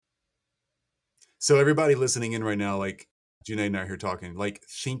So everybody listening in right now, like Junaid and I are here talking, like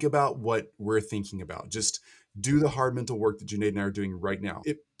think about what we're thinking about. Just do the hard mental work that Junaid and I are doing right now.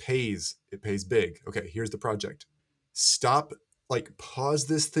 It pays. It pays big. Okay, here's the project. Stop, like pause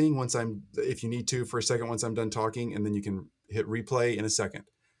this thing if you need to for a second, once I'm done talking, and then you can hit replay in a second.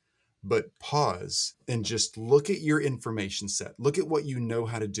 But pause and just look at your information set. Look at what you know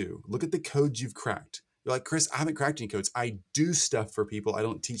how to do. Look at the codes you've cracked. You're like, Chris, I haven't cracked any codes. I do stuff for people. I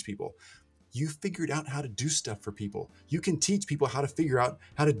don't teach people. You figured out how to do stuff for people. You can teach people how to figure out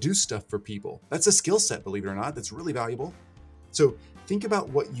how to do stuff for people. That's a skill set, believe it or not, that's really valuable. So think about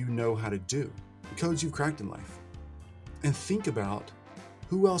what you know how to do, the codes you've cracked in life, and think about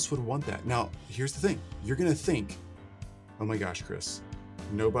who else would want that. Now, here's the thing. You're going to think, oh my gosh, Chris,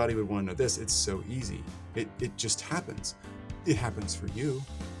 nobody would want to know this. It's so easy. It just happens. It happens for you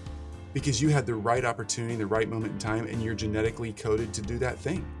because you had the right opportunity, the right moment in time, and you're genetically coded to do that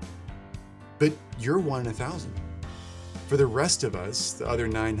thing. But you're 1 in 1,000. For the rest of us, the other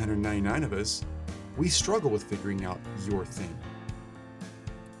 999 of us, we struggle with figuring out your thing.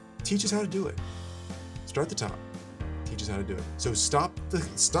 Teach us how to do it. Start at the top. Teach us how to do it. So stop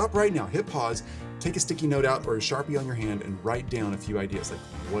right now. Hit pause. Take a sticky note out or a Sharpie on your hand and write down a few ideas. Like,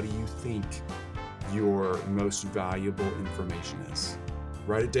 what do you think your most valuable information is?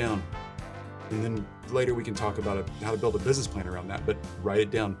 Write it down. And then later we can talk about how to build a business plan around that, but write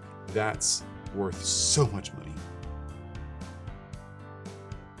it down. That's worth so much money.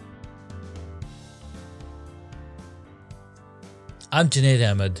 I'm Junaid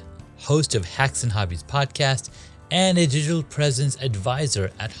Ahmed, host of Hacks and Hobbies podcast and a digital presence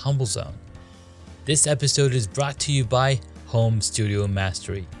advisor at HumbleZone. This episode is brought to you by Home Studio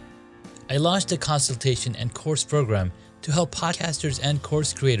Mastery. I launched a consultation and course program to help podcasters and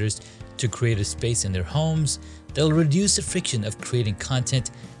course creators to create a space in their homes that will reduce the friction of creating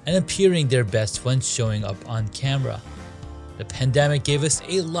content and appearing their best when showing up on camera. The pandemic gave us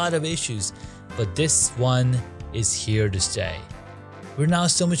a lot of issues, but this one is here to stay. We're now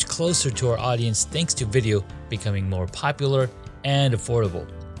so much closer to our audience thanks to video becoming more popular and affordable.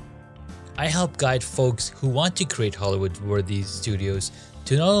 I help guide folks who want to create Hollywood-worthy studios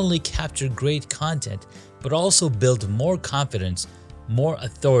to not only capture great content, but also build more confidence, more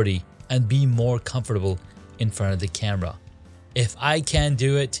authority, and be more comfortable in front of the camera. If I can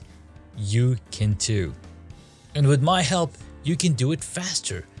do it, you can too. And with my help, you can do it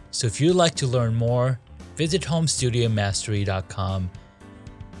faster. So if you'd like to learn more, visit homestudiomastery.com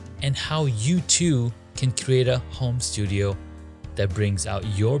and how you too can create a home studio that brings out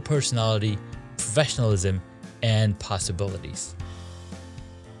your personality, professionalism, and possibilities.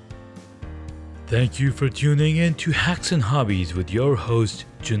 Thank you for tuning in to Hacks and Hobbies with your host,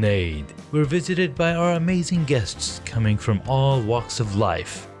 Junaid. We're visited by our amazing guests coming from all walks of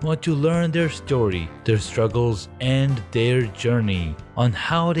life. We want to learn their story, their struggles, and their journey on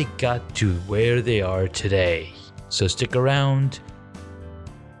how they got to where they are today. So stick around.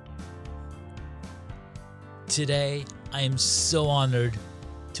 Today, I am so honored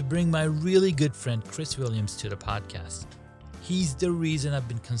to bring my really good friend Chris Williams to the podcast. He's the reason I've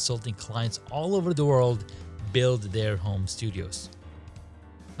been consulting clients all over the world build their home studios.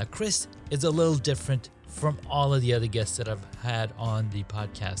 Now, Chris is a little different from all of the other guests that I've had on the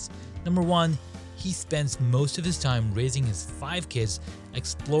podcast. Number one, he spends most of his time raising his 5 kids,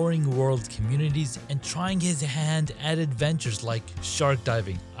 exploring world communities, and trying his hand at adventures like shark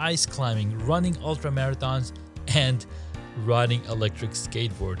diving, ice climbing, running ultramarathons, and riding electric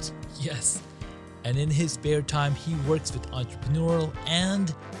skateboards. Yes. And in his spare time, he works with entrepreneurial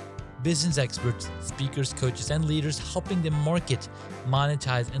and business experts, speakers, coaches, and leaders, helping them market,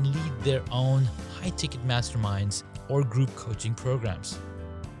 monetize, and lead their own high-ticket masterminds or group coaching programs.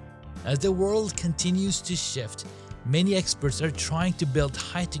 As the world continues to shift, many experts are trying to build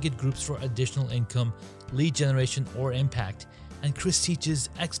high-ticket groups for additional income, lead generation, or impact. And Chris teaches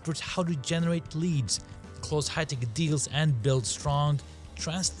experts how to generate leads, close high-ticket deals, and build strong,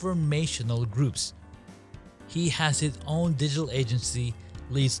 transformational groups. He has his own digital agency,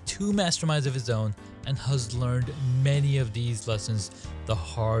 leads 2 masterminds of his own, and has learned many of these lessons the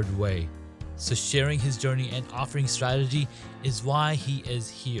hard way. So sharing his journey and offering strategy is why he is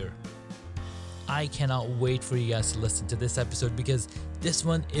here. I cannot wait for you guys to listen to this episode because this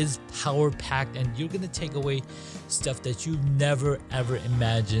one is power-packed and you're going to take away stuff that you never ever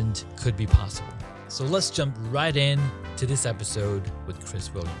imagined could be possible. So let's jump right in to this episode with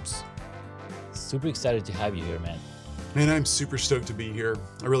Chris Williams. Super excited to have you here, man. Man, I'm super stoked to be here.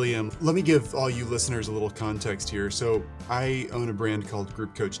 I really am. Let me give all you listeners a little context here. So I own a brand called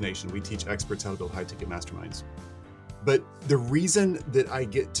Group Coach Nation. We teach experts how to build high-ticket masterminds. But the reason that I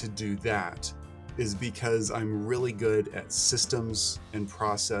get to do that is because I'm really good at systems and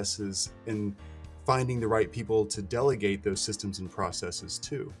processes and finding the right people to delegate those systems and processes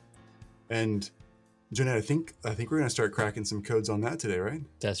to. And Junaid, I think we're going to start cracking some codes on that today, right?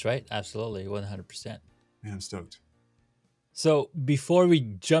 That's right. Absolutely. 100%. Man, I'm stoked. So before we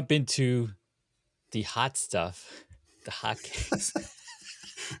jump into the hot stuff, the hot cakes,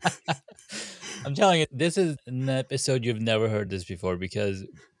 I'm telling you, this is an episode you've never heard this before, because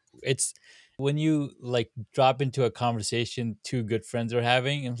it's when you like drop into a conversation two good friends are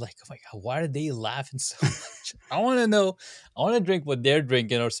having, and like, oh my God, why are they laughing so much? I want to know, I want to drink what they're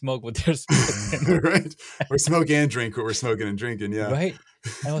drinking or smoke what they're smoking. Right? Or smoke and drink what we're smoking and drinking. Yeah. Right.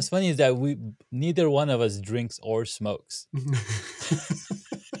 And what's funny is that neither one of us drinks or smokes.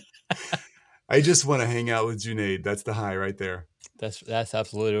 I just want to hang out with Junaid. That's the high right there. That's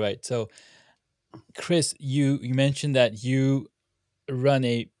absolutely right. So, Chris, you mentioned that you run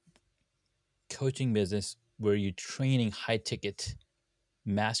a coaching business where you're training high ticket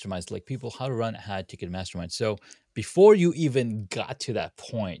masterminds, like people how to run high ticket masterminds. So before you even got to that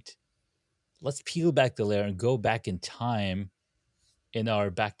point, let's peel back the layer and go back in time in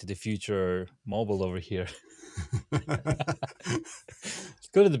our Back to the Future mobile over here. Let's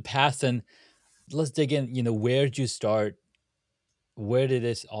go to the past and let's dig in. Where did you start? Where did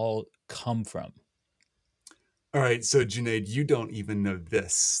this all come from? All right, so Junaid, you don't even know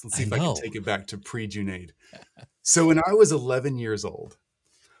this. Let's see if I can take it back to pre-Junaid. So when I was 11 years old,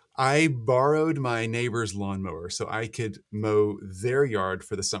 I borrowed my neighbor's lawnmower so I could mow their yard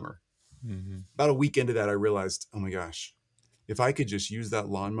for the summer. Mm-hmm. About a week into that, I realized, oh my gosh, if I could just use that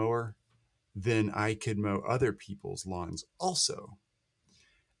lawnmower, then I could mow other people's lawns also.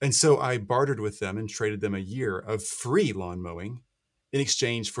 And so I bartered with them and traded them a year of free lawn mowing in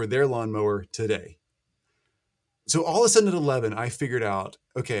exchange for their lawnmower today. So all of a sudden at 11, I figured out,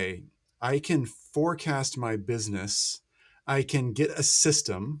 okay, I can forecast my business. I can get a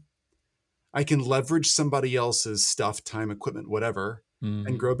system. I can leverage somebody else's stuff, time, equipment, whatever,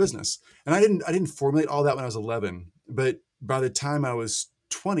 and grow a business. And I didn't formulate all that when I was 11, but by the time I was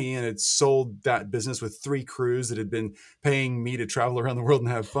 20 and had sold that business with 3 crews that had been paying me to travel around the world and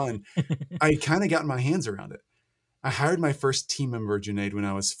have fun, I kind of got my hands around it. I hired my first team member, Junaid, when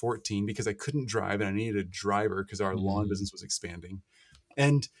I was 14 because I couldn't drive and I needed a driver because our lawn business was expanding.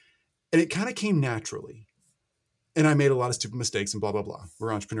 And it kind of came naturally. And I made a lot of stupid mistakes and blah, blah, blah.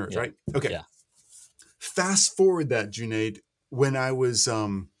 We're entrepreneurs, right? Okay. Yeah. Fast forward that, Junaid, when I was,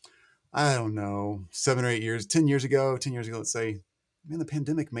 I don't know, 7 or 8 years, 10 years ago, let's say, man, the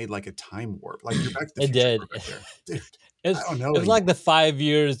pandemic made like a time warp. Like you're back to the future. It did. Right there. Dude, I don't know. It was like the 5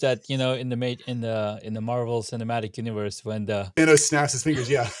 years that, in the Marvel Cinematic Universe when Thanos snaps his fingers.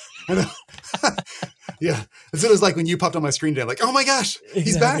 Yeah. Yeah. As soon as like when you popped on my screen today, I'm like, oh my gosh,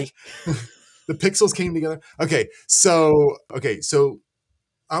 he's back. The pixels came together. Okay. So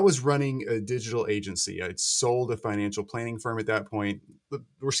I was running a digital agency. I'd sold a financial planning firm at that point.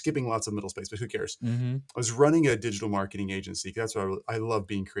 We're skipping lots of middle space, but who cares? Mm-hmm. I was running a digital marketing agency. That's what I love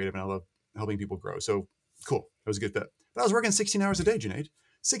being creative and I love helping people grow. So cool. That was a good fit. But I was working 16 hours a day, Junaid.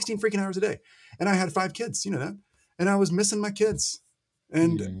 16 freaking hours a day. And I had 5 kids, you know that. And I was missing my kids.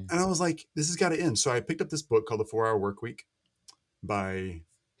 And I was like, this has got to end. So I picked up this book called The 4-Hour Workweek by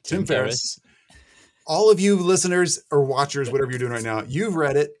Tim Ferriss. All of you listeners or watchers, whatever you're doing right now, you've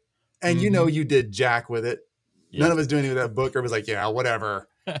read it and you know you did jack with it. Yep. None of us do anything with that book. Everybody's like, yeah, whatever.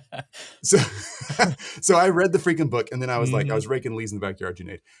 So I read the freaking book and then I was like, I was raking leaves in the backyard,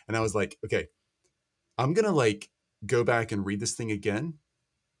 Junaid. And I was like, okay, I'm going to like go back and read this thing again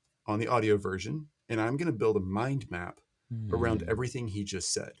on the audio version. And I'm going to build a mind map around everything he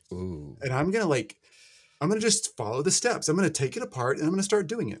just said. Ooh. And I'm going to just follow the steps. I'm going to take it apart and I'm going to start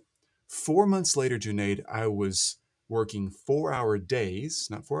doing it. 4 months later, Junaid, I was working 4-hour days,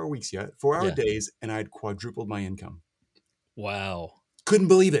 not 4-hour weeks yet, 4-hour days, and I'd quadrupled my income. Wow. Couldn't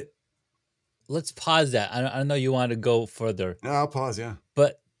believe it. Let's pause that. I know you want to go further. No, I'll pause, yeah.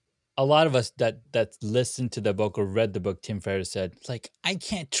 But a lot of us that listened to the book or read the book, Tim Ferriss said, like, I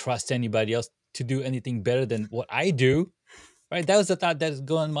can't trust anybody else to do anything better than what I do. Right? That was the thought that was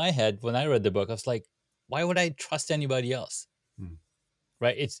going in my head when I read the book. I was like, why would I trust anybody else?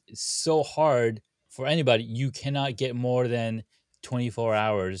 Right? It's so hard for anybody. You cannot get more than 24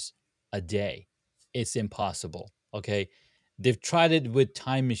 hours a day. It's impossible. Okay. They've tried it with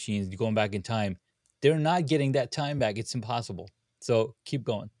time machines, going back in time. They're not getting that time back. It's impossible. So keep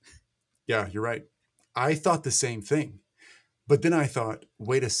going. Yeah, you're right. I thought the same thing. But then I thought,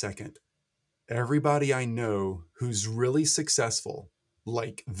 wait a second. Everybody I know who's really successful,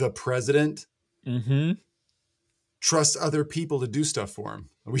 like the president, trusts other people to do stuff for him.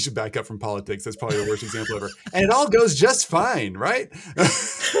 We should back up from politics. That's probably the worst example ever. And it all goes just fine, right?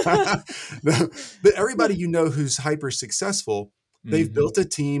 But everybody you know who's hyper successful, they've built a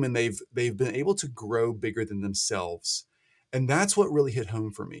team and they've been able to grow bigger than themselves. And that's what really hit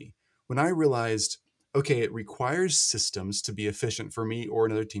home for me. When I realized, okay, it requires systems to be efficient for me or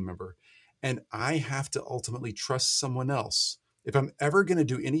another team member. And I have to ultimately trust someone else. If I'm ever going to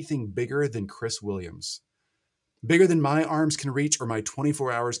do anything bigger than Chris Williams, bigger than my arms can reach or my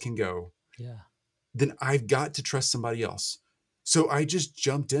 24 hours can go, Yeah. then I've got to trust somebody else. So I just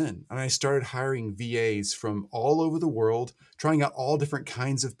jumped in and I started hiring VAs from all over the world, trying out all different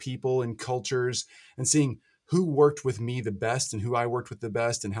kinds of people and cultures and seeing who worked with me the best and who I worked with the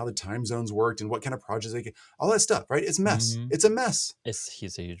best and how the time zones worked and what kind of projects they could, all that stuff, right? It's a mess. It's a mess.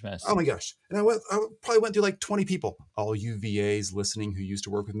 He's a huge mess. Oh my gosh. And I probably went through like 20 people. All you VAs listening who used to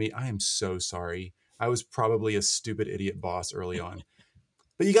work with me, I am so sorry. I was probably a stupid idiot boss early on,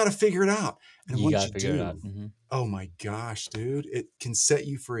 but you got to figure it out. And You once gotta you figure it out. do, oh my gosh, dude, it can set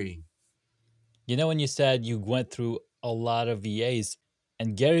you free. You know, when you said you went through a lot of VAs,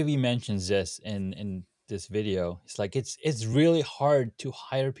 and Gary Vee mentions this in this video, it's like it's really hard to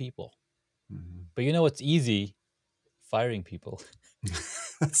hire people, but you know what's easy? Firing people.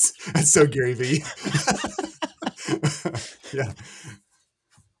 That's so Gary Vee. Yeah,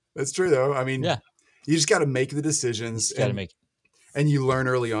 that's true though. I mean, Yeah, you just got to make the you decisions, just gotta make it. and you learn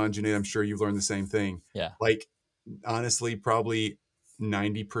early on, Junaid. I'm sure you've learned the same thing. Yeah. Like, honestly, probably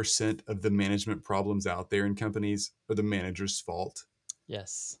 90% of the management problems out there in companies are the manager's fault.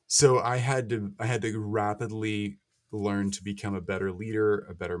 Yes. So I had to rapidly learn to become a better leader,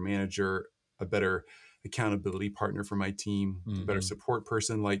 a better manager, a better accountability partner for my team, a better support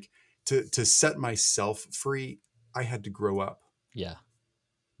person. Like to set myself free, I had to grow up. Yeah.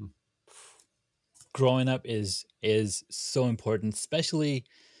 Growing up is so important, especially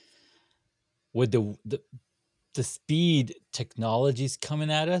with the speed technology's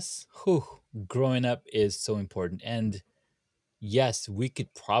coming at us. Whew, growing up is so important. And yes, we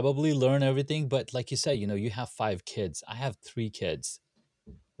could probably learn everything, but like you said, you know, you have 5 kids. I have 3 kids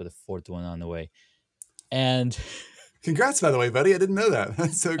with a 4th one on the way. And Congrats, by the way, buddy. I didn't know that.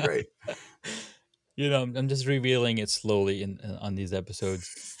 That's so great. you know, I'm just revealing it slowly on these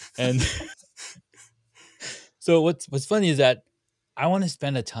episodes. And so what's funny is that I want to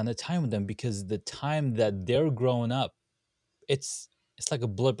spend a ton of time with them because the time that they're growing up, it's like a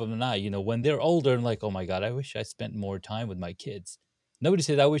blip of an eye. You know, when they're older, I'm like, oh my God, I wish I spent more time with my kids. Nobody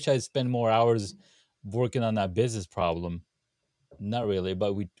says I wish I spent more hours working on that business problem. Not really,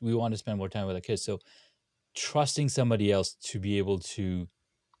 but we want to spend more time with our kids. So trusting somebody else to be able to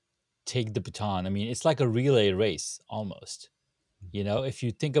take the baton. I mean, it's like a relay race almost. You know, if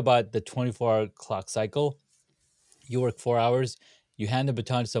you think about the 24-hour clock cycle, you work 4 hours, you hand the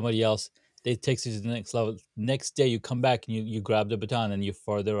baton to somebody else, they take you to the next level. Next day, you come back and you grab the baton and you're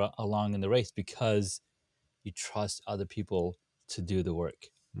further along in the race because you trust other people to do the work.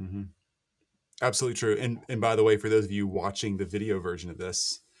 Mm-hmm. Absolutely true. And by the way, for those of you watching the video version of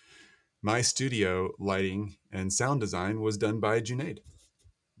this, my studio lighting and sound design was done by Junaid.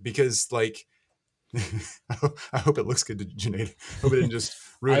 Because like, I hope it looks good to Junaid. Hope it didn't just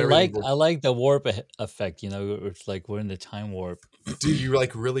ruin everything. I like the warp effect. You know, it's like we're in the time warp. Dude, you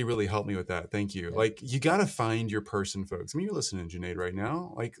like really helped me with that. Thank you. Yeah. Like, you got to find your person, folks. I mean, you're listening to Junaid right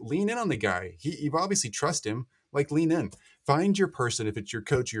now. Like, lean in on the guy. You obviously trust him. Like, lean in. Find your person, if it's your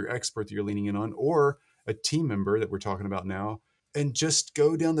coach, your expert that you're leaning in on, or a team member that we're talking about now, and just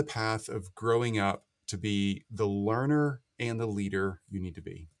go down the path of growing up to be the learner and the leader you need to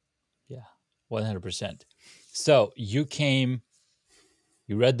be. Yeah, 100%. So you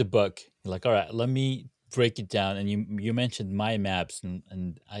read the book. You're like, all right, let me break it down. And you mentioned mind maps,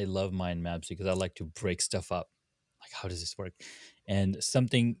 and I love mind maps because I like to break stuff up. Like, how does this work? And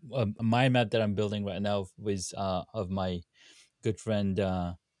something, a mind map that I'm building right now was of my good friend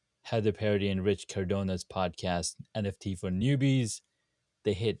Heather Parody and Rich Cardona's podcast, NFT for Newbies.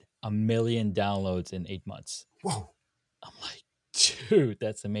 They hit 1 million downloads in 8 months. Whoa. I'm like, dude,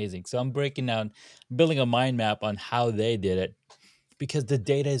 that's amazing. So I'm building a mind map on how they did it because the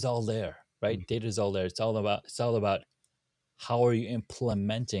data is all there, right? Mm-hmm. Data is all there. It's all about how are you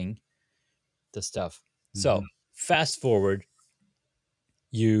implementing the stuff. Mm-hmm. So fast forward,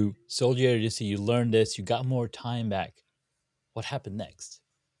 you sold your agency, you learned this, you got more time back. What happened next?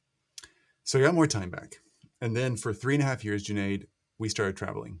 So I got more time back. And then for 3.5 years, Junaid, we started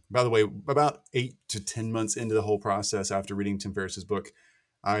traveling. By the way, about 8 to 10 months into the whole process after reading Tim Ferriss's book,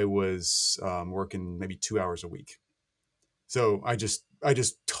 I was working maybe 2 hours a week. So I just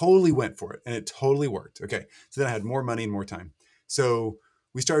totally went for it, and it totally worked. Okay. So then I had more money and more time. So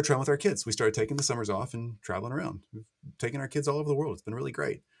we started traveling with our kids. We started taking the summers off and traveling around, we've taken our kids all over the world. It's been really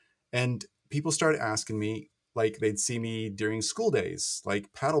great. And people started asking me, like they'd see me during school days,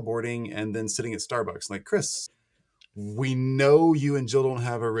 like paddleboarding and then sitting at Starbucks. Like, Chris, we know you and Jill don't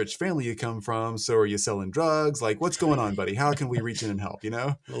have a rich family you come from. So are you selling drugs? Like, what's going on, buddy? How can we reach in and help, you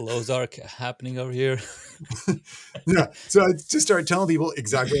know? Little Ozark happening over here. Yeah. So I just started telling people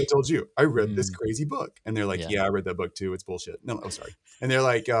exactly what I told you. I read this Mm, crazy book. And they're like, yeah. yeah, I read that book too. It's bullshit. No, oh, sorry. And they're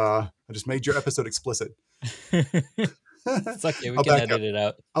like, I just made your episode explicit. It's okay. We I'll can back up. edit it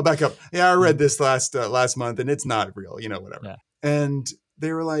out. I'll back up. Yeah, I read Mm, this last month and it's not real, you know, whatever. yeah. And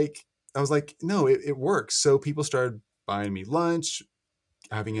they were like, I was like, no, it works. So people started buying me lunch,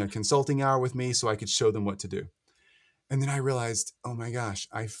 having a consulting hour with me so I could show them what to do. And then I realized, oh my gosh,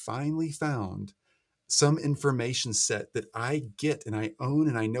 I finally found some information set that I get and I own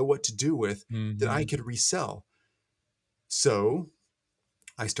and I know what to do with that I Hmm. could resell. So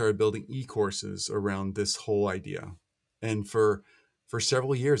I started building e-courses around this whole idea. And for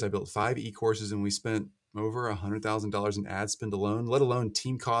several years, I built 5 e-courses and we spent over $100,000 in ad spend alone, let alone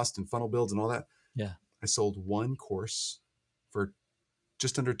team cost and funnel builds and all that. Yeah. I sold one course for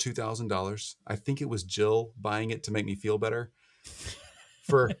just under $2,000. I think it was Jill buying it to make me feel better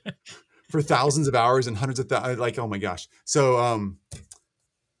for thousands of hours and hundreds of like, oh my gosh. So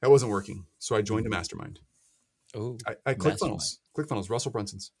that wasn't working. So I joined a mastermind. Oh, I mastermind. ClickFunnels, Russell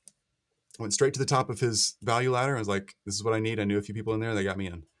Brunson's. I went straight to the top of his value ladder. I was like, this is what I need. I knew a few people in there. They got me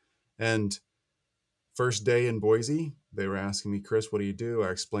in. And first day in Boise, they were asking me, Chris, what do you do? I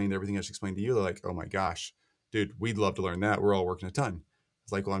explained everything I just explained to you. They're like, oh my gosh, dude, we'd love to learn that. We're all working a ton. I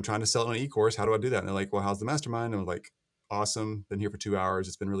was like, well, I'm trying to sell an e-course. How do I do that? And they're like, well, how's the mastermind? And I was like, awesome. Been here for 2 hours.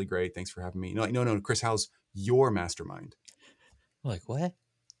 It's been really great. Thanks for having me. Like, no, Chris, how's your mastermind? Like, what?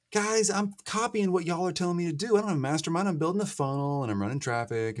 Guys, I'm copying what y'all are telling me to do. I don't have a mastermind. I'm building a funnel and I'm running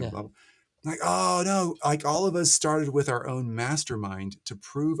traffic and Yeah. blah, blah. Like, oh no, like all of us started with our own mastermind to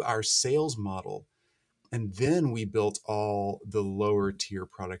prove our sales model. And then we built all the lower tier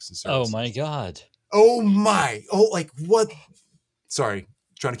products and Oh services. my God. Oh my. Oh, like what? Sorry,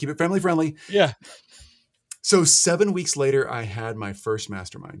 trying to keep it family friendly. Yeah. So 7 weeks later, I had my first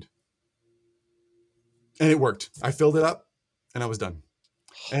mastermind. And it worked. I filled it up and I was done.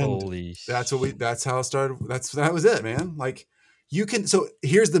 And Holy. that's how it started. That was it, man. Like you can, so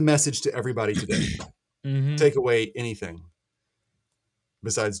here's the message to everybody today. Hmm. Take away anything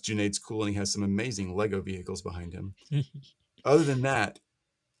besides Junaid's cool and he has some amazing Lego vehicles behind him. Other than that,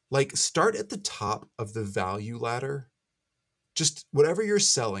 like start at the top of the value ladder. Just whatever you're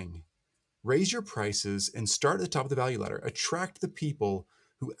selling, raise your prices and start at the top of the value ladder. Attract the people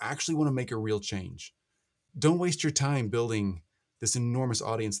who actually want to make a real change. Don't waste your time building this enormous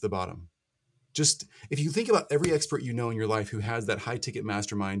audience at the bottom. Just if you think about every expert you know in your life who has that high ticket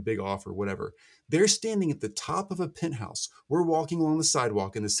mastermind, big offer, whatever, they're standing at the top of a penthouse. We're walking along the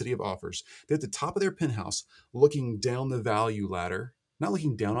sidewalk in the city of offers. They're at the top of their penthouse looking down the value ladder, not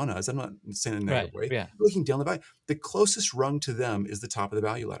looking down on us. I'm not saying in a negative Right. way. Yeah. Looking down the value. The closest rung to them is the top of the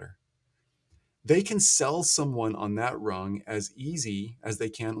value ladder. They can sell someone on that rung as easy as they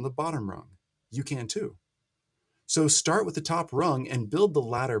can on the bottom rung. You can too. So start with the top rung and build the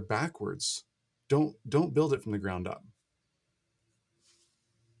ladder backwards. Don't build it from the ground up.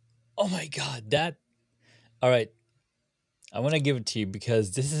 Oh my God. All right. I want to give it to you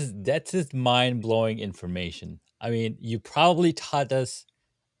because that's just mind blowing information. I mean, you probably taught us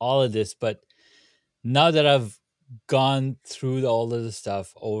all of this, but now that I've gone through all of the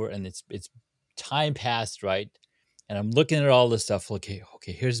stuff over and it's time passed, right? And I'm looking at all this stuff. Okay,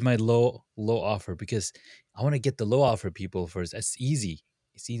 here's my low offer because I want to get the low offer people first. That's easy.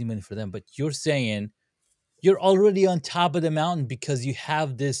 It's easy money for them. But you're saying you're already on top of the mountain because you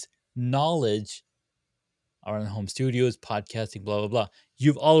have this knowledge around home studios, podcasting, blah blah blah.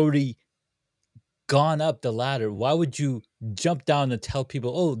 You've already gone up the ladder. Why would you jump down and tell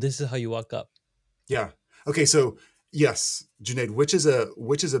people, "Oh, this is how you walk up"? Yeah. Okay. So yes, Junaid, which is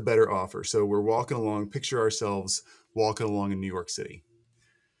a better offer? So we're walking along. Picture ourselves walking along in New York City.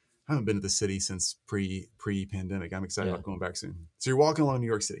 I haven't been to the city since pre-pandemic. I'm excited Yeah, about going back soon. So you're walking along New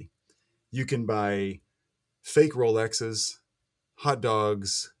York City. You can buy fake Rolexes, hot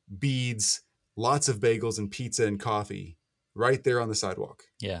dogs, beads, lots of bagels and pizza and coffee right there on the sidewalk.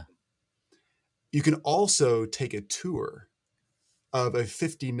 yeah, You can also take a tour of a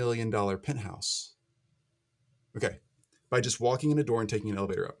 $50 million penthouse. Okay. By just walking in a door and taking an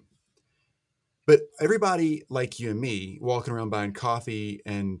elevator up. But everybody like you and me walking around buying coffee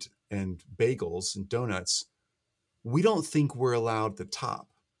and bagels and donuts, we don't think we're allowed the top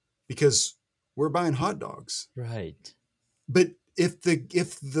because we're buying hot dogs. right. But If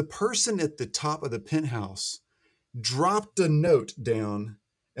the person at the top of the penthouse dropped a note down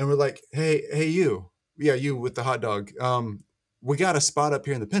and we're like, hey you, yeah, you with the hot dog, we got a spot up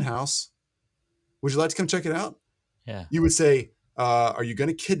here in the penthouse, would you like to come check it out? Yeah. You would say, are you going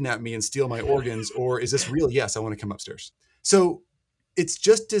to kidnap me and steal my organs, or is this real? Yes, I want to come upstairs. So it's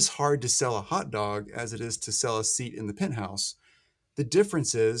just as hard to sell a hot dog as it is to sell a seat in the penthouse. The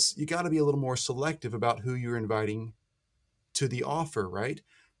difference is you got to be a little more selective about who you're inviting to the offer, right?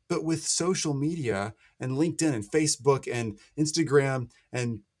 But with social media and LinkedIn and Facebook and Instagram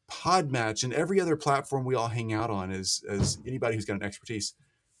and Podmatch and every other platform we all hang out on as anybody who's got an expertise,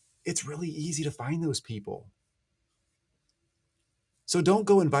 it's really easy to find those people. So don't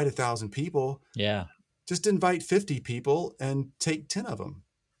go invite 1,000 people. Yeah. Just invite 50 people and take 10 of them.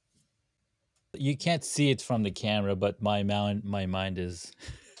 You can't see it from the camera, but my mind is.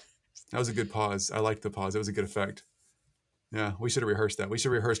 That was a good pause. I liked the pause. That was a good effect. Yeah, we should have rehearsed that. We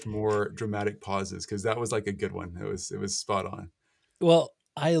should have rehearsed more dramatic pauses because that was like a good one. It was spot on. Well,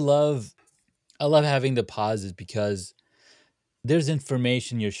 I love having the pauses because there's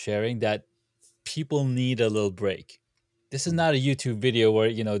information you're sharing that people need a little break. This is not a YouTube video where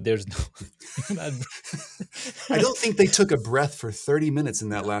there's no. I don't think they took a breath for 30 minutes in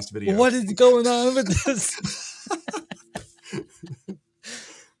that last video. What is going on with this?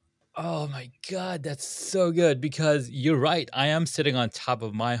 Oh my God, that's so good because you're right. I am sitting on top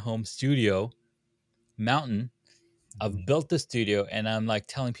of my home studio mountain. I've built the studio and I'm like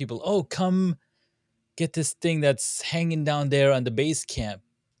telling people, oh, come get this thing that's hanging down there on the base camp.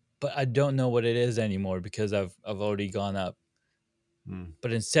 But I don't know what it is anymore because I've already gone up.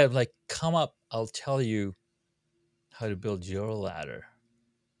 But instead of like, come up, I'll tell you how to build your ladder.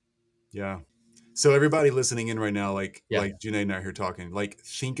 Yeah. So everybody listening in right now, like Junaid and I are here talking, like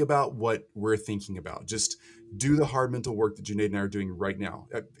think about what we're thinking about. Just do the hard mental work that Junaid and I are doing right now.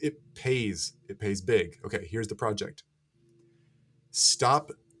 It pays big. Okay, here's the project.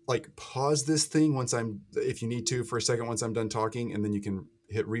 Stop, like pause this thing if you need to for a second, once I'm done talking, and then you can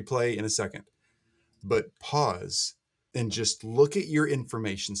hit replay in a second. But pause and just look at your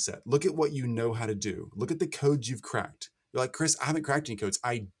information set. Look at what you know how to do. Look at the codes you've cracked. You're like, Chris, I haven't cracked any codes.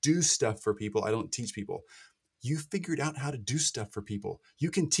 I do stuff for people. I don't teach people. You figured out how to do stuff for people.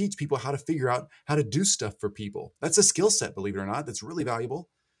 You can teach people how to figure out how to do stuff for people. That's a skill set, believe it or not, that's really valuable.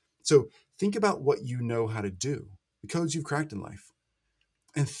 So think about what you know how to do, the codes you've cracked in life,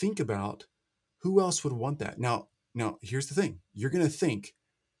 and think about who else would want that. Now, here's the thing. You're going to think,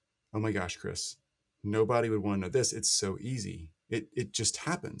 oh my gosh, Chris, nobody would want to know this. It's so easy. It just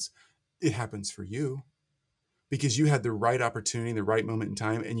happens. It happens for you because you had the right opportunity, the right moment in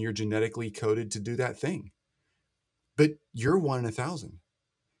time, and you're genetically coded to do that thing. But you're 1 in 1,000.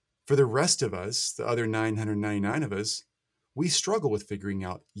 For the rest of us, the other 999 of us, we struggle with figuring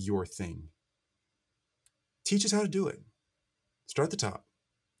out your thing. Teach us how to do it. Start at the top.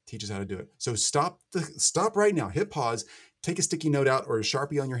 Teach us how to do it. So stop right now. Hit pause. Take a sticky note out or a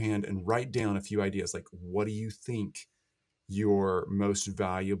Sharpie on your hand and write down a few ideas. Like, what do you think your most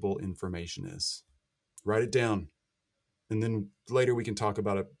valuable information is? Write it down. And then later we can talk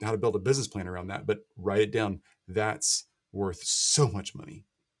about how to build a business plan around that, but write it down. That's worth so much money.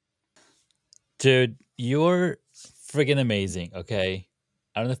 Dude, you're friggin' amazing, okay?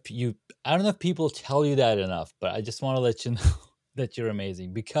 I don't know if people tell you that enough, but I just want to let you know that you're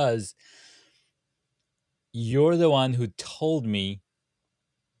amazing because you're the one who told me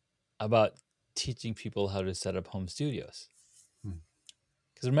about teaching people how to set up home studios.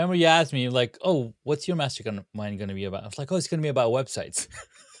 Because remember you asked me like, oh, what's your mastermind going to be about? I was like, oh, it's going to be about websites.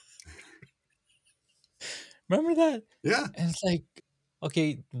 Remember that? Yeah. And it's like,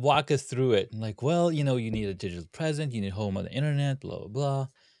 okay, walk us through it. I'm like, well, you need a digital presence, you need home on the internet, blah, blah, blah.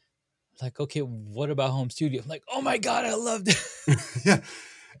 Like, okay, what about home studio? I'm like, oh my God, I loved it. Yeah.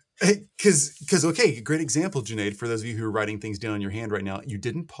 Because, okay, great example, Junaid, for those of you who are writing things down on your hand right now. You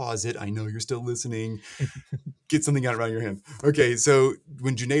didn't pause it. I know you're still listening. Get something out around your hand. Okay, so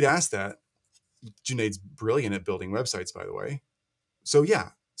when Junaid asked that, Junaid's brilliant at building websites, by the way. So yeah,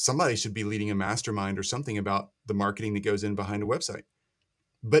 somebody should be leading a mastermind or something about the marketing that goes in behind a website.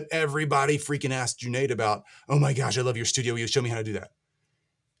 But everybody freaking asked Junaid about, oh my gosh, I love your studio. Will you show me how to do that?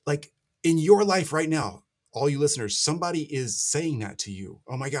 Like in your life right now, all you listeners, somebody is saying that to you.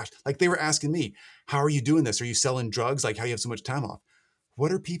 Oh my gosh. Like they were asking me, how are you doing this? Are you selling drugs? Like how you have so much time off?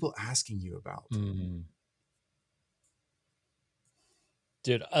 What are people asking you about?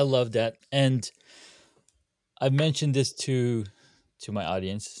 Dude, I love that. And I've mentioned this to my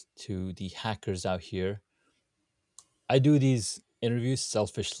audience, to the hackers out here. I do these interviews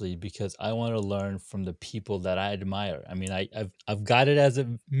selfishly because I want to learn from the people that I admire. I mean, I've got it as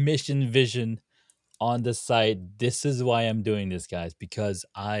a mission vision on the site. This is why I'm doing this, guys, because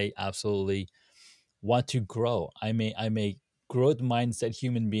I absolutely want to grow. I'm a growth mindset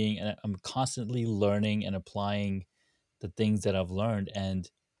human being, and I'm constantly learning and applying the things that I've learned. And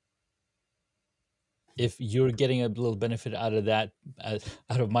if you're getting a little benefit out of that,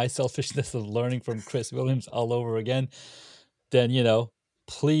 out of my selfishness of learning from Chris Williams all over again, then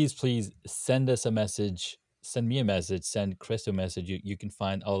please send us a message. Send me a message. Send Chris a message. You can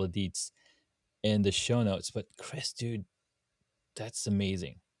find all the deets in the show notes. But Chris, dude, that's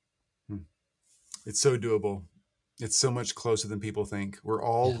amazing. It's so doable. It's so much closer than people think. We're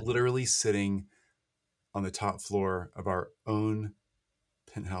all Yeah. literally sitting on the top floor of our own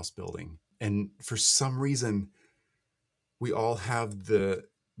penthouse building. And for some reason, we all have the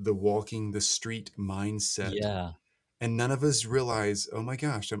walking the street mindset. Yeah. And none of us realize, oh my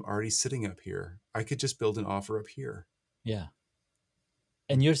gosh, I'm already sitting up here. I could just build an offer up here. Yeah.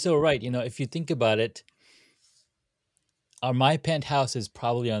 And you're so right. If you think about it, my penthouse is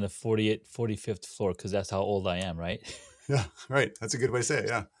probably on the 45th floor because that's how old I am, right? Yeah, right. That's a good way to say it.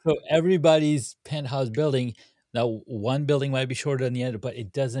 Yeah. So everybody's penthouse building, now one building might be shorter than the other, but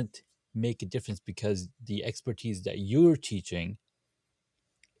it doesn't make a difference because the expertise that you're teaching,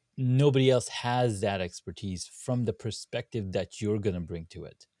 nobody else has that expertise from the perspective that you're going to bring to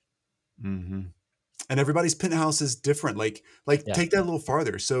it. Mm-hmm. And everybody's penthouse is different. Like Yeah. take that a little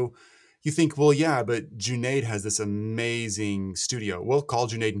farther. So you think, well, yeah, but Junaid has this amazing studio. Well, call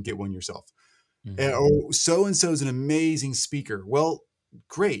Junaid and get one yourself. And, Mhm. oh, so and so is an amazing speaker. Well,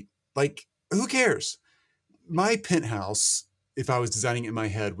 great. Like, who cares? My penthouse, if I was designing it in my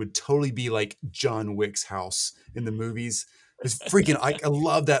head, would totally be like John Wick's house in the movies. It's freaking, I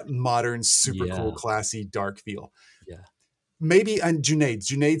love that modern, super cool, Yeah. classy, dark feel. Yeah. Maybe and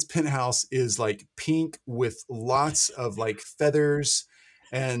Junaid's penthouse is like pink with lots of like feathers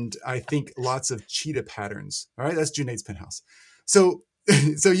and I think lots of cheetah patterns. All right, that's Junaid's penthouse. So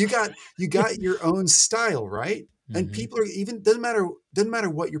so you got your own style, right? And Hmm. people are even doesn't matter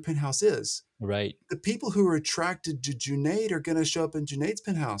what your penthouse is. Right. The people who are attracted to Junaid are going to show up in Junaid's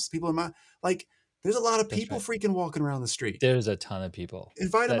penthouse. People in my like there's a lot of That's people right. freaking walking around the street. There's a ton of people.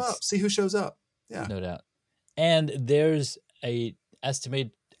 Invite them That's up, see who shows up. Yeah. no doubt. And there's a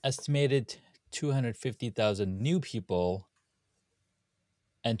estimated 250,000 new people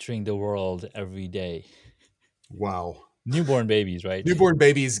entering the world every day. Wow. Newborn babies, right? Newborn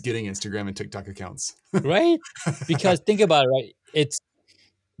babies getting Instagram and TikTok accounts. Right? Because think about it, right? It's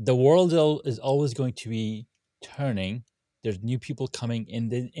the world is always going to be turning. There's new people coming in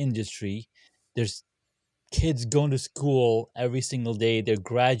the industry. There's kids going to school every single day. They're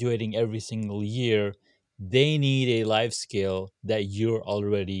graduating every single year. They need a life skill that you're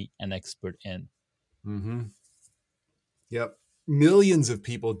already an expert in. Mm-hmm. Yep. Millions of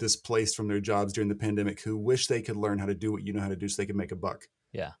people displaced from their jobs during the pandemic who wish they could learn how to do what you know how to do so they can make a buck.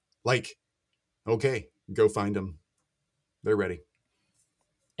 Yeah. Like, okay, go find them. They're ready.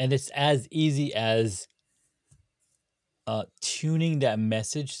 And it's as easy as tuning that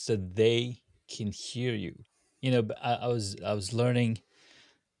message so they can hear you. I was learning.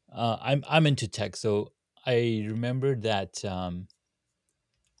 I'm into tech, so I remember that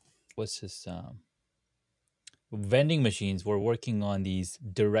what's this vending machines were working on these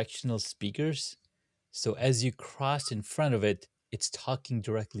directional speakers. So as you cross in front of it, it's talking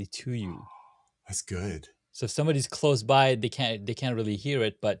directly to you. That's good. So if somebody's close by, they can't really hear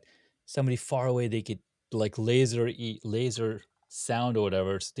it, but somebody far away they could like laser sound or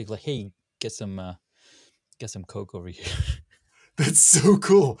whatever. So they're like, hey, get some Coke over here. That's so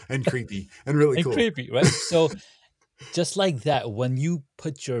cool and creepy and really And cool. creepy, right? So just like that, when you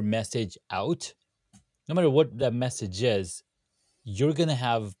put your message out, no matter what that message is, you're gonna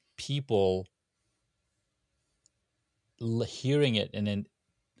have people hearing it, and then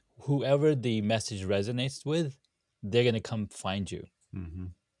whoever the message resonates with, they're gonna come find you. Mm-hmm.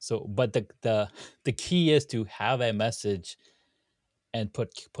 So, but the key is to have a message and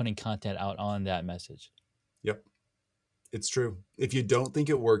putting content out on that message. Yep. It's true. If you don't think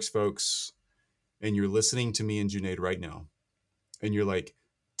it works, folks, and you're listening to me and Junaid right now, and you're like,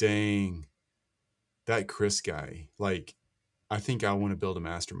 dang, that Chris guy, like, I think I want to build a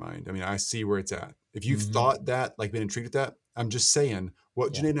mastermind. I mean, I see where it's at. If you've Hmm. thought that, like been intrigued with that, I'm just saying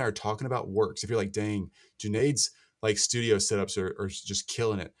what Yeah. Junaid and I are talking about works. If you're like, dang, Junaid's like studio setups are just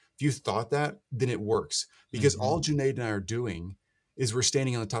killing it. If you thought that, then it works because Hmm. all Junaid and I are doing is we're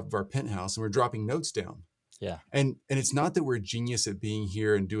standing on the top of our penthouse and we're dropping notes down. Yeah. And it's not that we're genius at being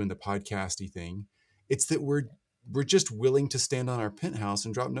here and doing the podcasty thing. It's that we're we're just willing to stand on our penthouse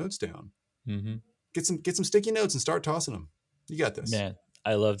and drop notes down. Mm-hmm. Get some sticky notes and start tossing them. You got this. Man,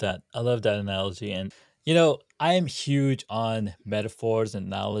 I love that. I love that analogy. And, I am huge on metaphors and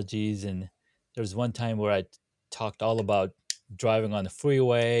analogies. And there was one time where I talked all about driving on the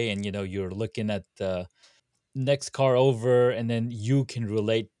freeway and, you're looking at the next car over and then you can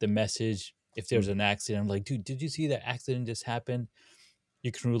relate the message if there's Mm, an accident. I'm like, dude, did you see that accident just happened?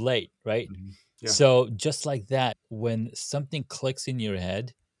 You can relate, right? mhm. Yeah. So just like that, when something clicks in your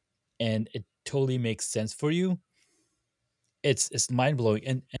head and it totally makes sense for you, it's mind blowing.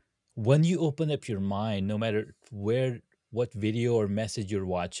 And when you open up your mind, no matter what video or message you're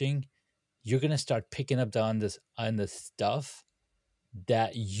watching, you're gonna start picking up on the stuff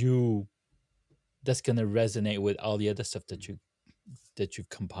that you that's gonna resonate with all the other stuff that you've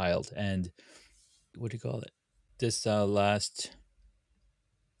compiled. And what do you call it? This last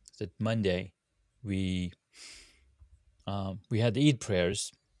that Monday, we we had the Eid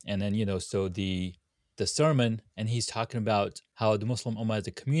prayers, and then so the sermon, and he's talking about how the Muslim Ummah is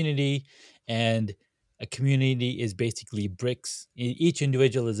a community, and a community is basically bricks. Each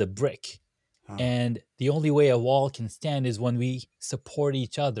individual is a brick, Huh. and the only way a wall can stand is when we support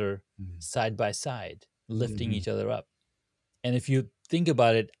each other Mhm. side by side, lifting Mhm. each other up. And if you think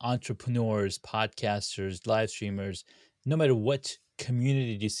about it, entrepreneurs, podcasters, live streamers, no matter what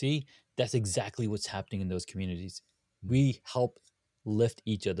community you see, that's exactly what's happening in those communities. Mhm. We help lift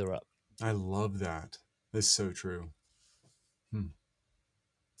each other up. I love that. That's so true. Hmm.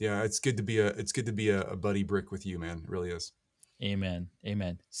 Yeah, it's good to be a buddy brick with you, man. It really is. Amen.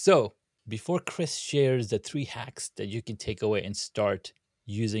 Amen. So, before Chris shares the 3 hacks that you can take away and start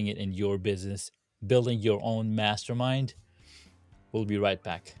using it in your business, building your own mastermind, we'll be right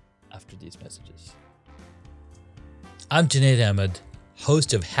back after these messages. I'm Junaid Ahmed,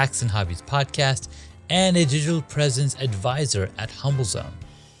 host of Hacks and Hobbies podcast and a digital presence advisor at HumbleZone.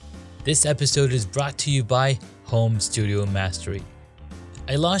 This episode is brought to you by Home Studio Mastery.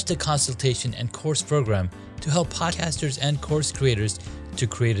 I launched a consultation and course program to help podcasters and course creators to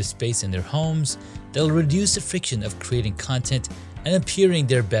create a space in their homes that will reduce the friction of creating content and appearing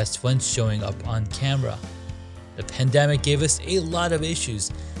their best when showing up on camera. The pandemic gave us a lot of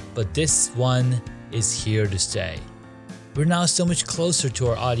issues, but this one is here to stay. We're now so much closer to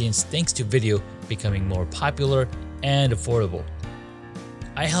our audience thanks to video becoming more popular and affordable.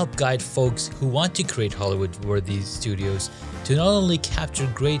 I help guide folks who want to create Hollywood-worthy studios to not only capture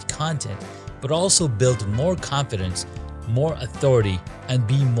great content, but also build more confidence, more authority, and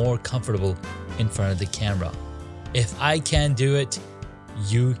be more comfortable in front of the camera. If I can do it,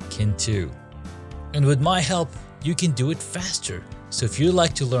 you can too. And with my help, you can do it faster. So if you'd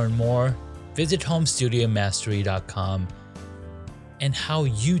like to learn more, visit homestudiomastery.com and how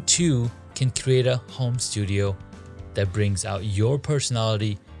you too can create a home studio that brings out your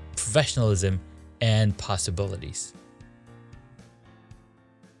personality, professionalism, and possibilities.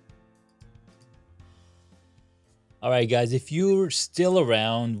 All right, guys, if you're still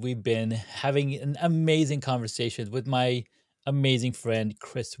around, we've been having an amazing conversation with my amazing friend,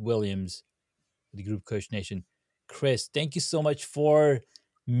 Chris Williams, the Group Coach Nation. Chris, thank you so much for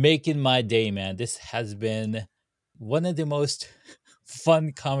making my day, man. This has been one of the most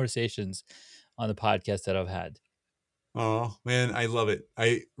fun conversations on the podcast that I've had. Oh, man, I love it.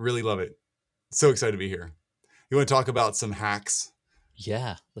 I really love it. So excited to be here. You want to talk about some hacks?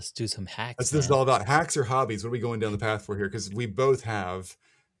 Yeah, let's do some hacks, That's this is man. all about. Hacks or hobbies? What are we going down the path for here? Because we both have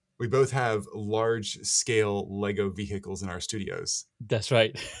large scale Lego vehicles in our studios. That's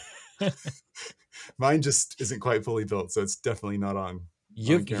right. Mine just isn't quite fully built, so it's definitely not on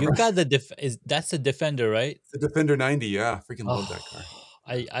You've camera. got that's the Defender, right? The Defender 90, yeah, freaking love that car.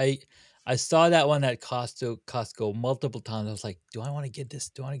 I saw that one at Costco multiple times. I was like, do I want to get this?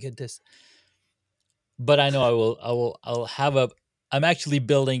 Do I want to get this? But I know I'll have I'm actually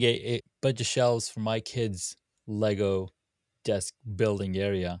building a bunch of shelves for my kids' Lego desk building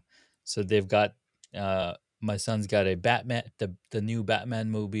area. So they've got my son's got a Batman, the new Batman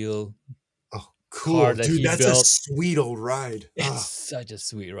mobile Oh, car cool, that dude. he That's a built. sweet old ride. It's such a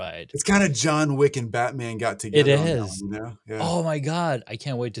sweet ride. It's kind of John Wick and Batman got It together on that one, is. you know? Yeah. Oh my God. I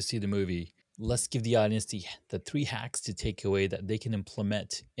can't wait to see the movie. Let's give the audience the 3 hacks to take away that they can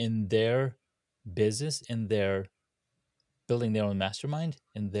implement in their business, in their building their own mastermind,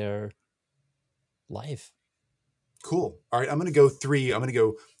 in their life. Cool. All right, I'm going to go 3. I'm going to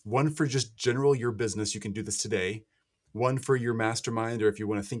go 1 for just general your business. You can do this today. 1 for your mastermind, or if you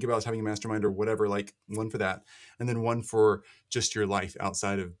want to think about having a mastermind or whatever, like 1 for that. And then 1 for just your life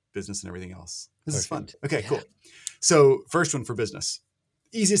outside of business and everything else. This is fun. Perfect. Okay, Yeah. cool. So first one for business.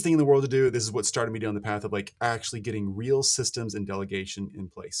 easiest thing in the world to do. This is what started me down the path of like actually getting real systems and delegation in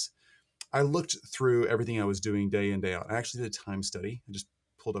place. I looked through everything I was doing day in, day out. I actually did a time study. I just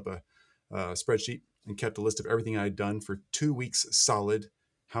pulled up a spreadsheet and kept a list of everything I had done for 2 weeks solid,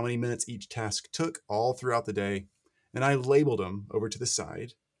 how many minutes each task took all throughout the day. And I labeled them over to the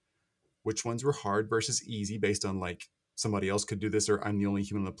side, which ones were hard versus easy based on like somebody else could do this or I'm the only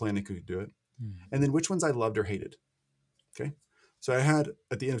human on the planet who could do it. And then which ones I loved or hated. Okay. So I had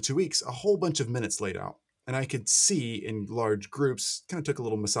at the end of 2 weeks, a whole bunch of minutes laid out. And I could see in large groups, kind of took a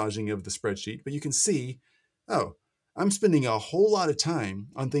little massaging of the spreadsheet, but you can see, oh, I'm spending a whole lot of time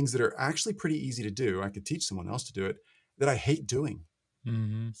on things that are actually pretty easy to do. I could teach someone else to do it that I hate doing.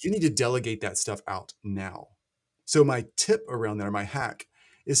 Mm-hmm. You need to delegate that stuff out now. So my tip around there, my hack,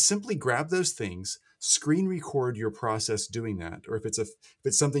 is simply grab those things, screen record your process doing that. Or if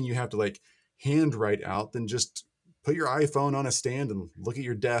it's something you have to like hand write out, then just put your iPhone on a stand and look at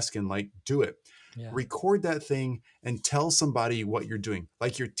your desk and like do it. Yeah. Record that thing and tell somebody what you're doing,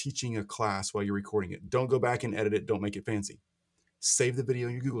 like you're teaching a class while you're recording it. Don't go back and edit it. Don't make it fancy. Save the video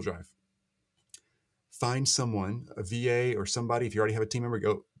in your Google Drive. Find someone, a VA or somebody. If you already have a team member,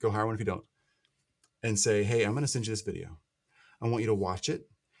 go hire one if you don't. And say, hey, I'm going to send you this video. I want you to watch it.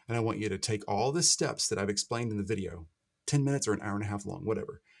 And I want you to take all the steps that I've explained in the video, 10 minutes or an hour and a half long,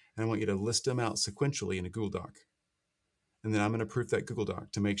 whatever. And I want you to list them out sequentially in a Google Doc. And then I'm going to proof that Google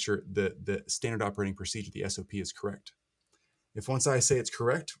Doc to make sure that the standard operating procedure, the SOP, is correct. If once I say it's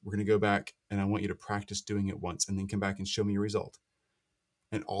correct, we're going to go back and I want you to practice doing it once and then come back and show me your result.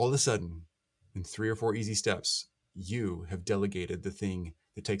 And all of a sudden, in 3 or 4 easy steps, you have delegated the thing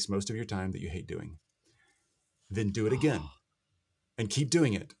that takes most of your time that you hate doing. Then do it again and keep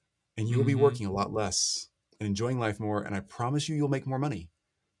doing it. And you will be working a lot less and enjoying life more. And I promise you'll make more money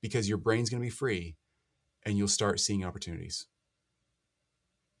because your brain's going to be free and you'll start seeing opportunities.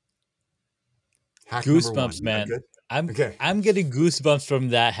 Hack Goosebumps, man. Good? I'm getting goosebumps from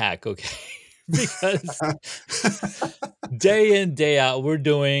that hack, okay? Because day in, day out, we're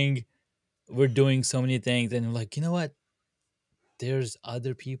doing so many things, and I'm like, you know what? There's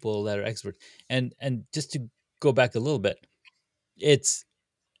other people that are experts. And just to go back a little bit, it's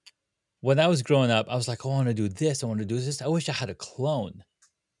when I was growing up, I was like, I want to do this, I want to do this. I wish I had a clone.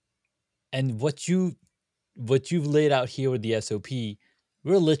 And what you've laid out here with the SOP,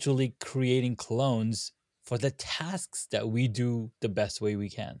 we're literally creating clones for the tasks that we do the best way we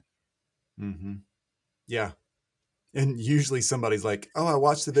can. Mm-hmm. Yeah. And usually somebody's like, oh, I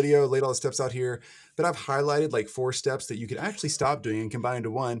watched the video, laid all the steps out here, but I've highlighted like 4 steps that you could actually stop doing and combine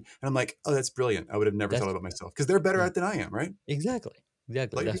into one. And I'm like, oh, that's brilliant. I would have never thought about myself because they're better at it than I am, right? Exactly.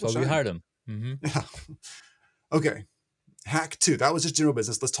 That's why we hired them. Mm-hmm. Yeah. Okay. Hack 2. That was just general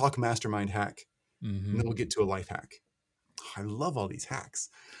business. Let's talk mastermind hack. Mm-hmm. And then we'll get to a life hack. I love all these hacks.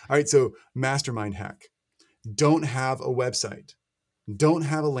 All right. So mastermind hack. Don't have a website. Don't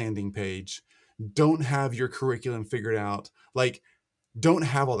have a landing page. Don't have your curriculum figured out. Like, don't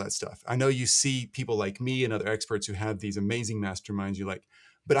have all that stuff. I know you see people like me and other experts who have these amazing masterminds. You're like,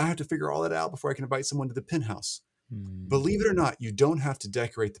 but I have to figure all that out before I can invite someone to the penthouse. Believe it or not, you don't have to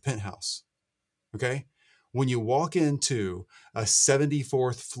decorate the penthouse. Okay. When you walk into a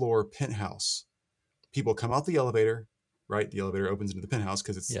 74th floor penthouse, people come out the elevator, right? The elevator opens into the penthouse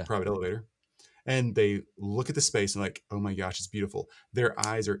because it's a private elevator. And they look at the space and like, oh my gosh, it's beautiful. Their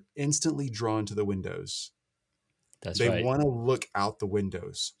eyes are instantly drawn to the windows. They want to look out the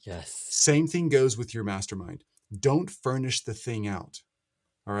windows. Yes. Same thing goes with your mastermind. Don't furnish the thing out.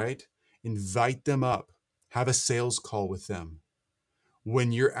 All right. Invite them up. Have a sales call with them.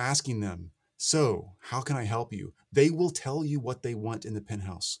 When you're asking them, so how can I help you? They will tell you what they want in the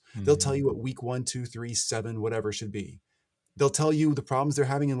penthouse. They'll tell you what week 1, 2, 3, 7, whatever should be. They'll tell you the problems they're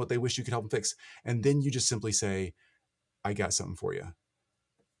having and what they wish you could help them fix. And then you just simply say, I got something for you.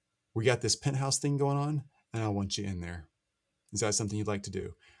 We got this penthouse thing going on and I want you in there. Is that something you'd like to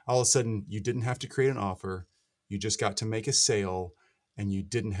do? All of a sudden, you didn't have to create an offer. You just got to make a sale and you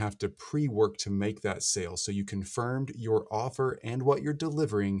didn't have to pre-work to make that sale. So you confirmed your offer and what you're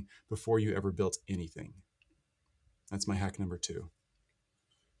delivering before you ever built anything. That's my hack number 2.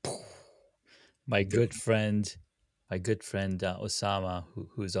 My good friend Osama,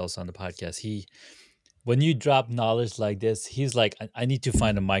 who's also on the podcast, when you drop knowledge like this, he's like, I need to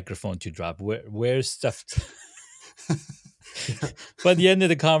find a microphone to drop. Where's stuff? By the end of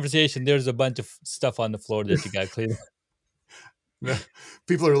the conversation, there's a bunch of stuff on the floor that you got to clean.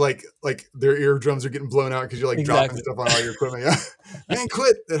 People are like their eardrums are getting blown out because you're like dropping stuff on all your equipment. Yeah. Man,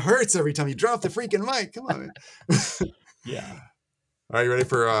 quit. It hurts every time you drop the freaking mic. Come on, man. Yeah. All right, you ready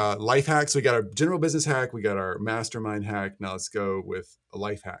for life hacks? We got our general business hack. We got our mastermind hack. Now let's go with a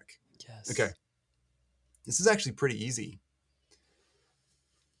life hack. Okay. Yes. This is actually pretty easy.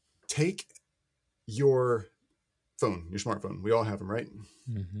 Take your phone, your smartphone. We all have them, right?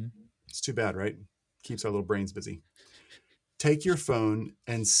 Mm-hmm. It's too bad, right? Keeps our little brains busy. Take your phone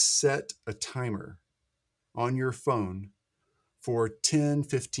and set a timer on your phone for 10,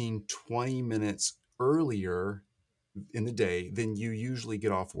 15, 20 minutes earlier in the day than you usually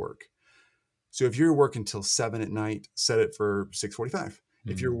get off work. So if you're working till 7 at night, set it for 6:45.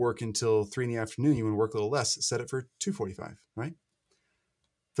 If you're working till 3 in the afternoon, you want to work a little less, set it for 2:45, right?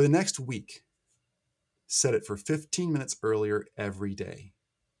 For the next week, set it for 15 minutes earlier every day,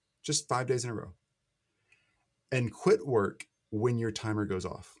 just 5 days in a row. And quit work when your timer goes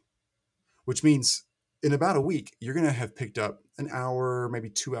off, which means in about a week, you're going to have picked up an hour, maybe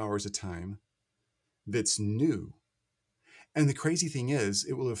 2 hours of time that's new. And the crazy thing is,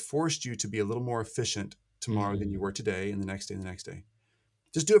 it will have forced you to be a little more efficient tomorrow than you were today, and the next day, and the next day.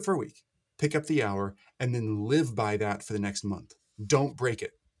 Just do it for a week. Pick up the hour and then live by that for the next month. Don't break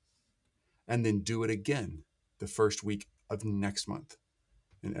it. And then do it again the first week of next month.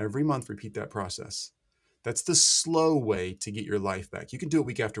 And every month, repeat that process. That's the slow way to get your life back. You can do it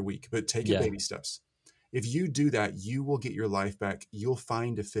week after week, but take it Yeah. baby steps. If you do that, you will get your life back. You'll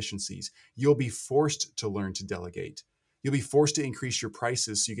find efficiencies. You'll be forced to learn to delegate. You'll be forced to increase your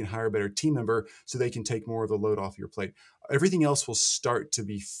prices so you can hire a better team member so they can take more of the load off your plate. Everything else will start to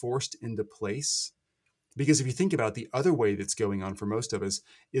be forced into place. Because if you think about it, the other way that's going on for most of us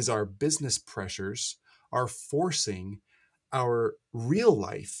is our business pressures are forcing our real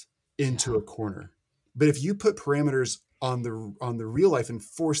life into a corner. But if you put parameters on the real life and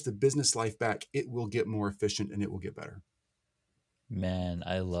force the business life back, it will get more efficient and it will get better. Man,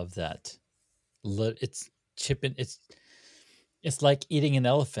 I love that. It's chipping. It's like eating an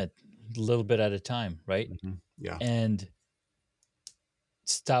elephant a little bit at a time, right? Mm-hmm. Yeah, And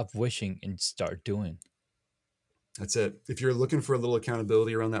stop wishing and start doing. that's it. If you're looking for a little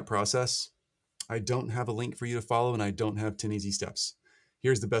accountability around that process, I don't have a link for you to follow and I don't have 10 easy steps.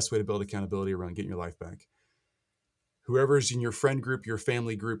 Here's the best way to build accountability around getting your life back. Whoever's in your friend group, your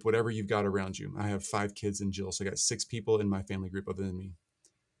family group, whatever you've got around you. I have 5 kids and Jill, so I got 6 people in my family group other than me.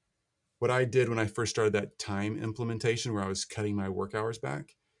 What I did when I first started that time implementation where I was cutting my work hours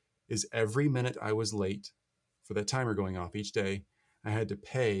back is every minute I was late for that timer going off each day, I had to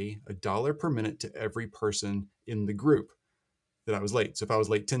pay $1 per minute to every person in the group that I was late. So if I was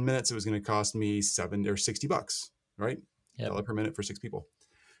late 10 minutes, it was going to cost me $7 or $60, right? Yep. $1 per minute for 6 people.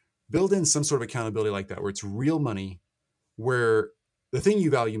 Build in some sort of accountability like that where it's real money, where the thing you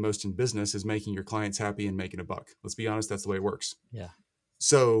value most in business is making your clients happy and making a buck. Let's be honest, that's the way it works. Yeah.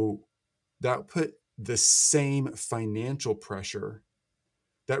 So that put the same financial pressure.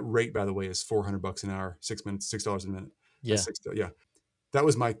 That rate, by the way, is $400 an hour, 6 minutes, $6 a minute. Yeah. That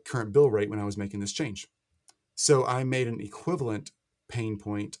was my current bill rate when I was making this change. So I made an equivalent pain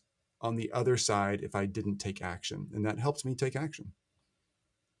point on the other side if I didn't take action, and that helped me take action.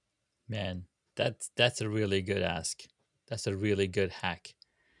 Man, that's a really good ask. That's a really good hack.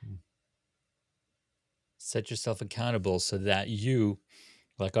 Set yourself accountable so that you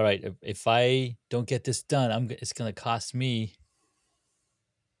like, all right, if I don't get this done, it's going to cost me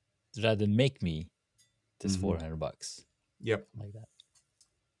rather than make me this $400. Yep. Like that.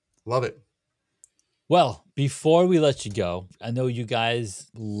 Love it. Well, before we let you go, I know you guys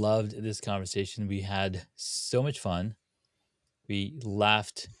loved this conversation. We had so much fun. We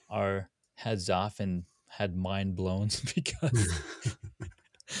laughed our heads off and had mind blown because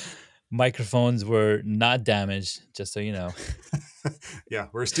microphones were not damaged, just so you know. Yeah,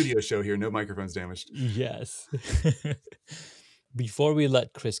 we're a studio show here. No microphones damaged. Yes. Before we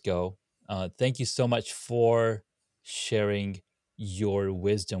let Chris go, thank you so much for sharing your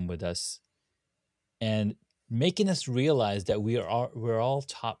wisdom with us and making us realize that we're all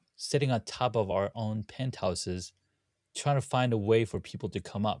sitting on top of our own penthouses, trying to find a way for people to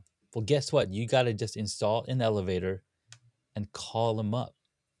come up. Well, guess what? You got to just install an elevator and call them up.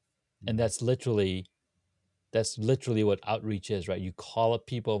 And that's literally what outreach is, right? You call up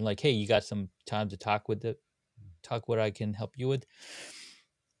people and like, hey, you got some time to talk what I can help you with.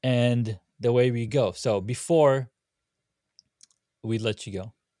 And the way we go. So before we let you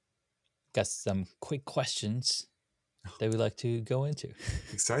go, got some quick questions that we'd like to go into.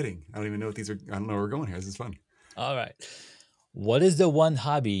 Exciting. I don't even know what these are. I don't know where we're going here. This is fun. All right. What is the one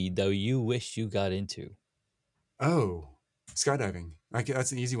hobby that you wish you got into? Oh, skydiving.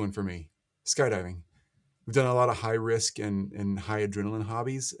 That's an easy one for me. Skydiving. We've done a lot of high risk and high adrenaline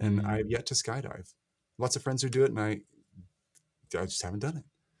hobbies, and I've yet to skydive. Lots of friends who do it, and I just haven't done it.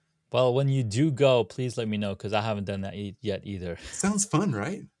 Well, when you do go, please let me know because I haven't done that yet either. Sounds fun,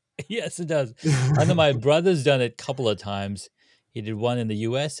 right? Yes, it does. I know my brother's done it a couple of times. He did one in the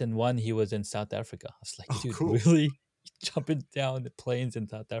US and one he was in South Africa. I was like, Oh, dude, cool. really? Jumping down the planes in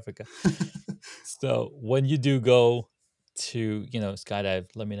South Africa. So when you do go to, skydive,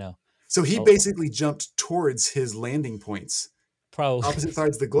 let me know. So he Oh, basically jumped towards his landing points, probably. opposite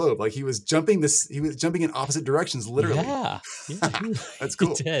sides of the globe. Like he was jumping in opposite directions, literally. Yeah. Yeah, That's he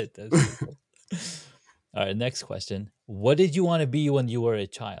cool. did. That's pretty cool. All right, next question. What did you want to be when you were a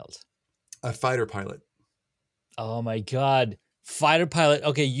child? A fighter pilot. Oh my God. Fighter pilot.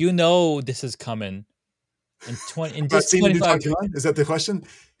 Okay, you know this is coming. In I've just seen the new 25. Top Gun. Is that the question?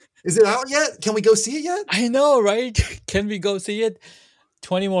 Is it out yet? Can we go see it yet? I know, right? Can we go see it?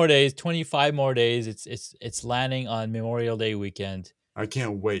 20 more days, 25 more days. It's landing on Memorial Day weekend. I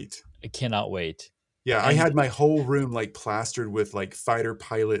can't wait. I cannot wait. Yeah, I And had my whole room like plastered with like fighter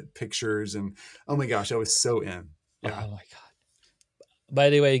pilot pictures, and oh my gosh, I was so in. Yeah. oh my God. By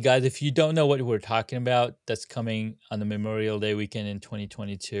the way, guys, if you don't know what we're talking about, that's coming on the Memorial Day weekend in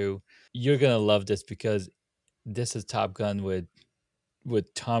 2022. You're gonna love this because this is Top Gun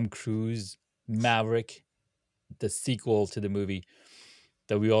with Tom Cruise, Maverick, the sequel to the movie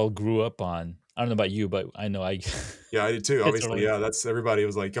that we all grew up on. I don't know about you, but I know I. Yeah, I did too. It's Obviously, really yeah. That's everybody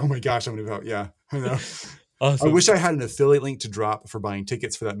was like, "Oh my gosh, I'm gonna go." Yeah, I know. I awesome. wish I had an affiliate link to drop for buying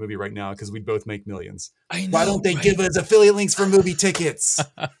tickets for that movie right now because we'd both make millions. I know. Why don't they right? give us affiliate links for movie tickets?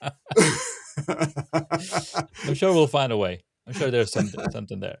 I'm sure we'll find a way. I'm sure there's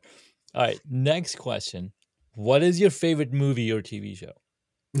something there. All right, next question. What is your favorite movie or TV show?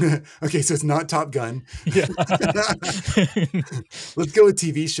 Okay, so it's not Top Gun. Yeah. Let's go with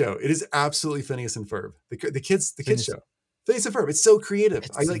TV show. It is absolutely Phineas and Ferb, the kids Phineas- show. Phineas and Ferb. It's so creative.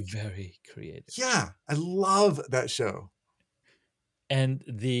 I It's like. very creative. Yeah, I love that show. And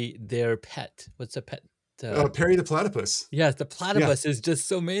their pet. What's a pet? Perry the Platypus. Yes, the platypus is just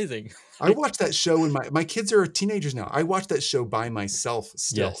so amazing. I watch that show when my kids are teenagers now. I watch that show by myself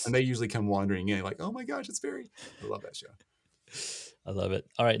still, Yes. and they usually come wandering in like, "Oh my gosh, it's Perry." I love that show. I love it.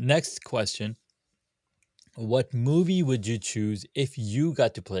 All right, next question. What movie would you choose if you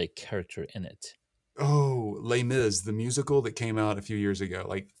got to play a character in it? Oh, Les Mis, the musical that came out a few years ago,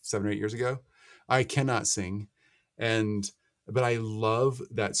 like 7 or 8 years ago. I cannot sing, but I love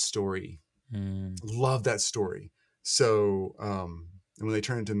that story. Love that story. So, and when they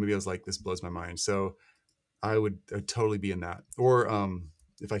turned it into a movie, I was like, this blows my mind. So I'd totally be in that. Or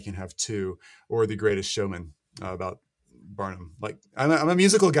if I can have two, or The Greatest Showman about Barnum. Like I'm a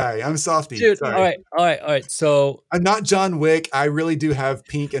musical guy. I'm softy. Dude, Sorry. all right. So I'm not John Wick. I really do have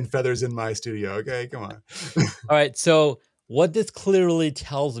pink and feathers in my studio. Okay, come on. all right, so what this clearly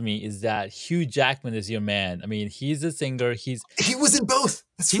tells me is that Hugh Jackman is your man. I mean, he's a singer. He was in both.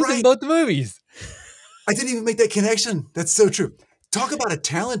 That's He's right. in both the movies. I didn't even make that connection. That's so true. Talk about a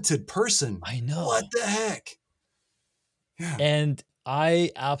talented person. I know. What the heck? Yeah. And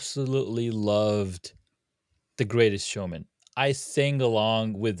I absolutely loved The Greatest Showman. I sang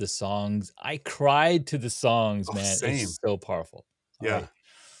along with the songs. I cried to the songs, Oh, man. same. It's so powerful. All Yeah. right.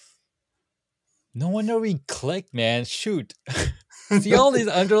 No wonder we clicked, man. Shoot. See all these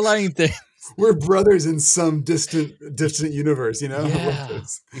underlying things. We're brothers in some distant universe, you know? I love Yeah,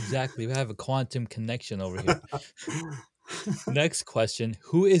 this. exactly. We have a quantum connection over here. Next question.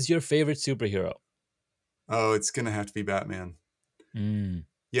 Who is your favorite superhero? Oh, it's gonna have to be Batman. Mm,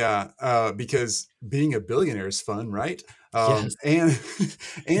 Yeah, because being a billionaire is fun, right? Yes.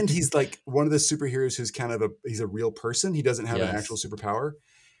 And he's like one of the superheroes who's kind of he's a real person. He doesn't have an actual Yes. superpower,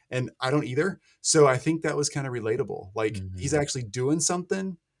 and I don't either. So I think that was kind of relatable. Like he's actually doing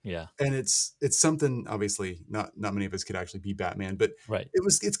something, Yeah. and it's something. Obviously, not many of us could actually be Batman, but Right.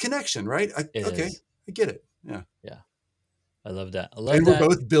 it's connection, right? It Okay, is. I get it. Yeah. I love that. I love And that. we're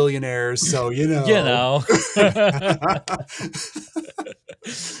both billionaires, so you know. You know.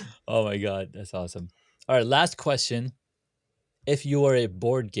 Oh my God, that's awesome. All right, last question. If you were a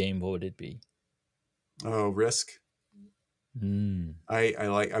board game, what would it be? Oh, Risk. Mm,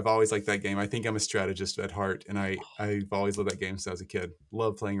 I've always liked that game. I think I'm a strategist at heart, and I've always loved that game since I was a kid.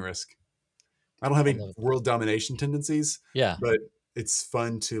 Love playing Risk. I don't have I any love it. world domination tendencies, Yeah. but it's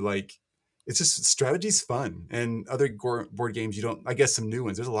fun to like. It's just strategy's fun, and other board games you don't. I guess some new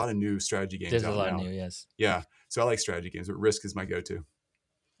ones. There's a lot of new strategy games There's a out lot now. new, yes. Yeah, so I like strategy games, but Risk is my go-to.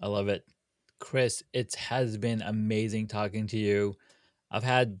 I love it. Chris, it has been amazing talking to you. I've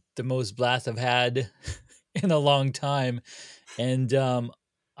had the most blast I've had in a long time. And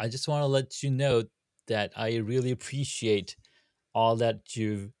I just want to let you know that I really appreciate all that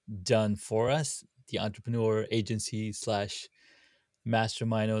you've done for us, the entrepreneur agency slash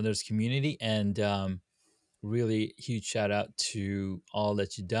Mastermind Owners community. And really huge shout out to all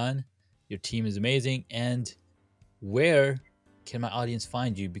that you've done. Your team is amazing. And where can my audience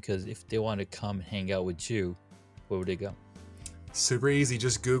find you? Because if they want to come hang out with you, where would they go? Super easy.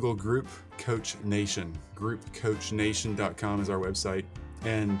 Just Google Group Coach Nation. GroupCoachNation.com is our website.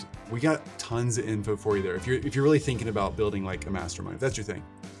 And we got tons of info for you there. If you're really thinking about building like a mastermind, if that's your thing,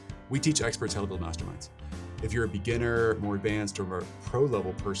 we teach experts how to build masterminds. If you're a beginner, more advanced, or more pro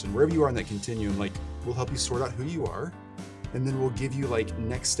level person, wherever you are in that continuum, like we'll help you sort out who you are, and then we'll give you like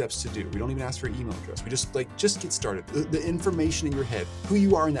next steps to do. We don't even ask for an email address. We just get started. The information in your head, who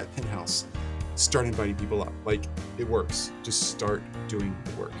you are in that penthouse, start inviting people up. Like it works. Just start doing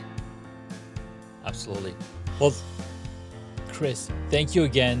the work. Absolutely. Well, Chris, thank you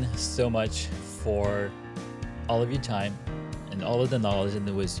again so much for all of your time and all of the knowledge and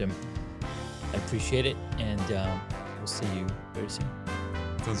the wisdom. I appreciate it, and we'll see you very soon.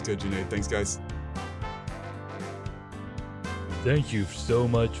 Sounds good, Junaid. Thanks, guys. Thank you so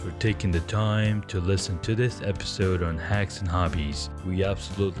much for taking the time to listen to this episode on Hacks and Hobbies. We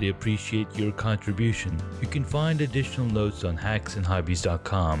absolutely appreciate your contribution. You can find additional notes on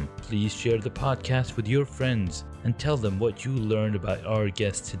hacksandhobbies.com. Please share the podcast with your friends and tell them what you learned about our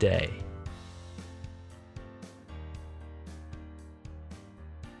guest today.